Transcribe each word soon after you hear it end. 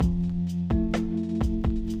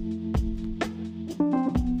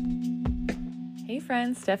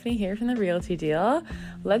friends, Stephanie here from The Realty Deal.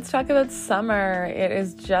 Let's talk about summer. It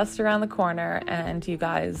is just around the corner and you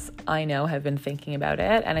guys, I know, have been thinking about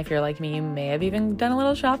it. And if you're like me, you may have even done a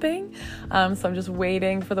little shopping. So I'm just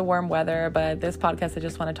waiting for the warm weather. But this podcast, I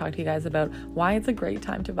just want to talk to you guys about why it's a great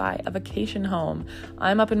time to buy a vacation home.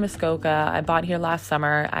 I'm up in Muskoka. I bought here last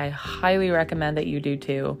summer. I highly recommend that you do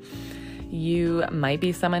too. You might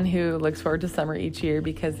be someone who looks forward to summer each year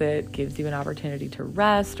because it gives you an opportunity to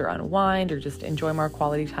rest or unwind or just enjoy more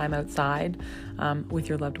quality time outside with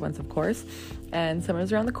your loved ones, of course. And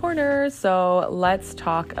summer's around the corner, so let's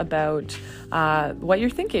talk about what you're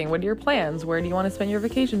thinking. What are your plans? Where do you want to spend your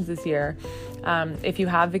vacations this year? If you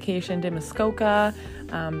have vacationed in Muskoka,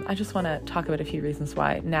 I just want to talk about a few reasons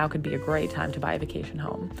why now could be a great time to buy a vacation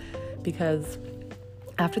home. Because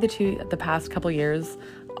after the past couple years,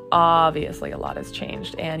 obviously a lot has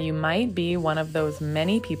changed, and you might be one of those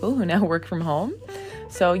many people who now work from home.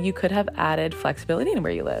 So you could have added flexibility in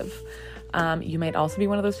where you live. You might also be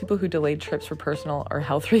one of those people who delayed trips for personal or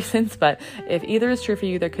health reasons, but if either is true for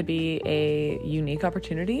you, there could be a unique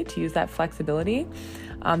opportunity to use that flexibility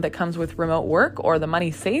that comes with remote work or the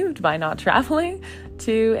money saved by not traveling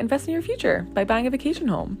to invest in your future by buying a vacation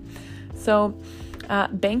home. So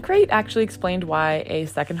Bankrate actually explained why a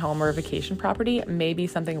second home or a vacation property may be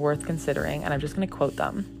something worth considering, and I'm just going to quote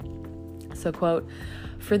them. So, quote,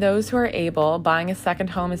 "For those who are able, buying a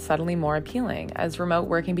second home is suddenly more appealing, as remote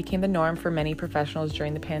working became the norm for many professionals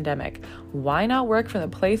during the pandemic. Why not work from the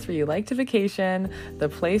place where you like to vacation, the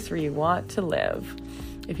place where you want to live?"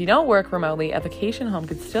 If you don't work remotely, a vacation home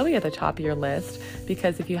could still be at the top of your list,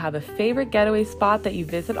 because if you have a favorite getaway spot that you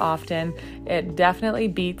visit often, it definitely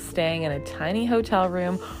beats staying in a tiny hotel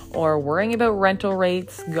room or worrying about rental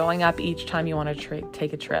rates going up each time you want to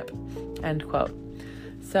take a trip. End quote.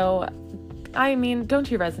 So, I mean, don't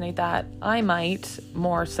you resonate that? I might,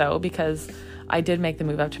 more so, because I did make the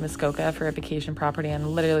move up to Muskoka for a vacation property and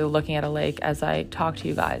literally looking at a lake as I talk to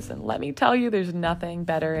you guys. And let me tell you, there's nothing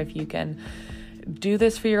better if you can do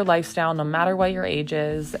this for your lifestyle, no matter what your age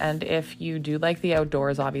is. And if you do like the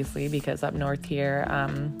outdoors, obviously, because up north here,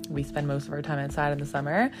 we spend most of our time outside in the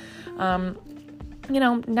summer,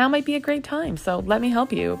 now might be a great time. So let me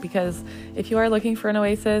help you, because if you are looking for an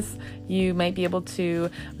oasis, you might be able to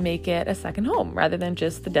make it a second home rather than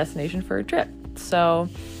just the destination for a trip. So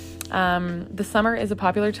the summer is a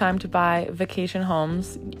popular time to buy vacation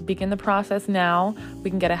homes. Begin the process now. We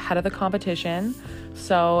can get ahead of the competition.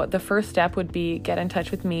 So the first step would be get in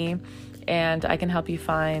touch with me, and I can help you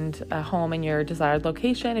find a home in your desired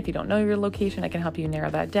location. If you don't know your location, I can help you narrow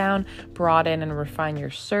that down, broaden and refine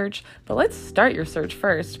your search. But let's start your search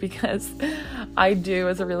first, because I do,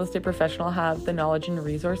 as a real estate professional, have the knowledge and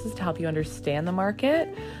resources to help you understand the market,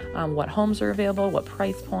 what homes are available, what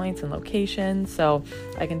price points and locations. So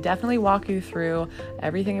I can definitely walk you through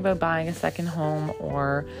everything about buying a second home,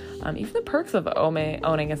 or even the perks of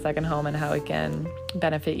owning a second home and how it can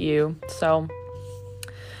benefit you. So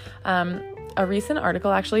a recent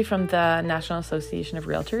article actually from the National Association of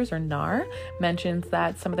Realtors, or NAR, mentions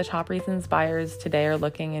that some of the top reasons buyers today are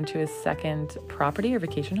looking into a second property or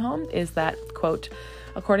vacation home is that, quote,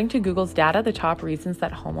 "According to Google's data, the top reasons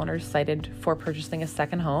that homeowners cited for purchasing a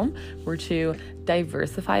second home were to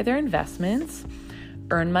diversify their investments,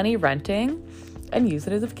 earn money renting, and use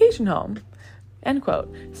it as a vacation home." End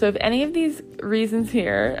quote. So if any of these reasons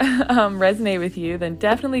here resonate with you, then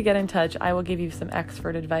definitely get in touch. I will give you some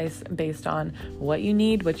expert advice based on what you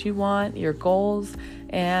need, what you want, your goals,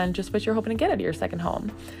 and just what you're hoping to get out of your second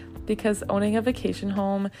home. Because owning a vacation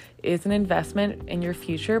home is an investment in your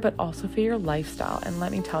future, but also for your lifestyle. And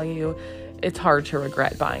let me tell you, it's hard to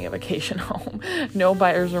regret buying a vacation home. No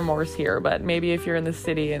buyer's remorse here, but maybe if you're in the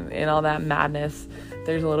city and in all that madness,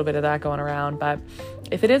 there's a little bit of that going around. But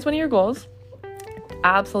if it is one of your goals,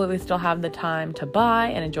 absolutely still have the time to buy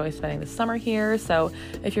and enjoy spending the summer here. So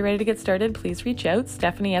if you're ready to get started, please reach out,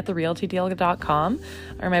 Stephanie@therealtydeal.com,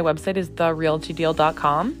 or my website is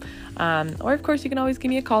therealtydeal.com. Or of course, you can always give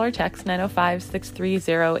me a call or text,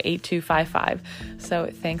 905-630-8255. So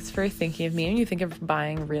thanks for thinking of me when you think of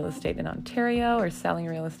buying real estate in Ontario or selling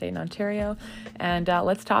real estate in Ontario. And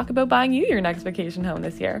let's talk about buying you your next vacation home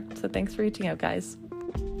this year. So thanks for reaching out, guys.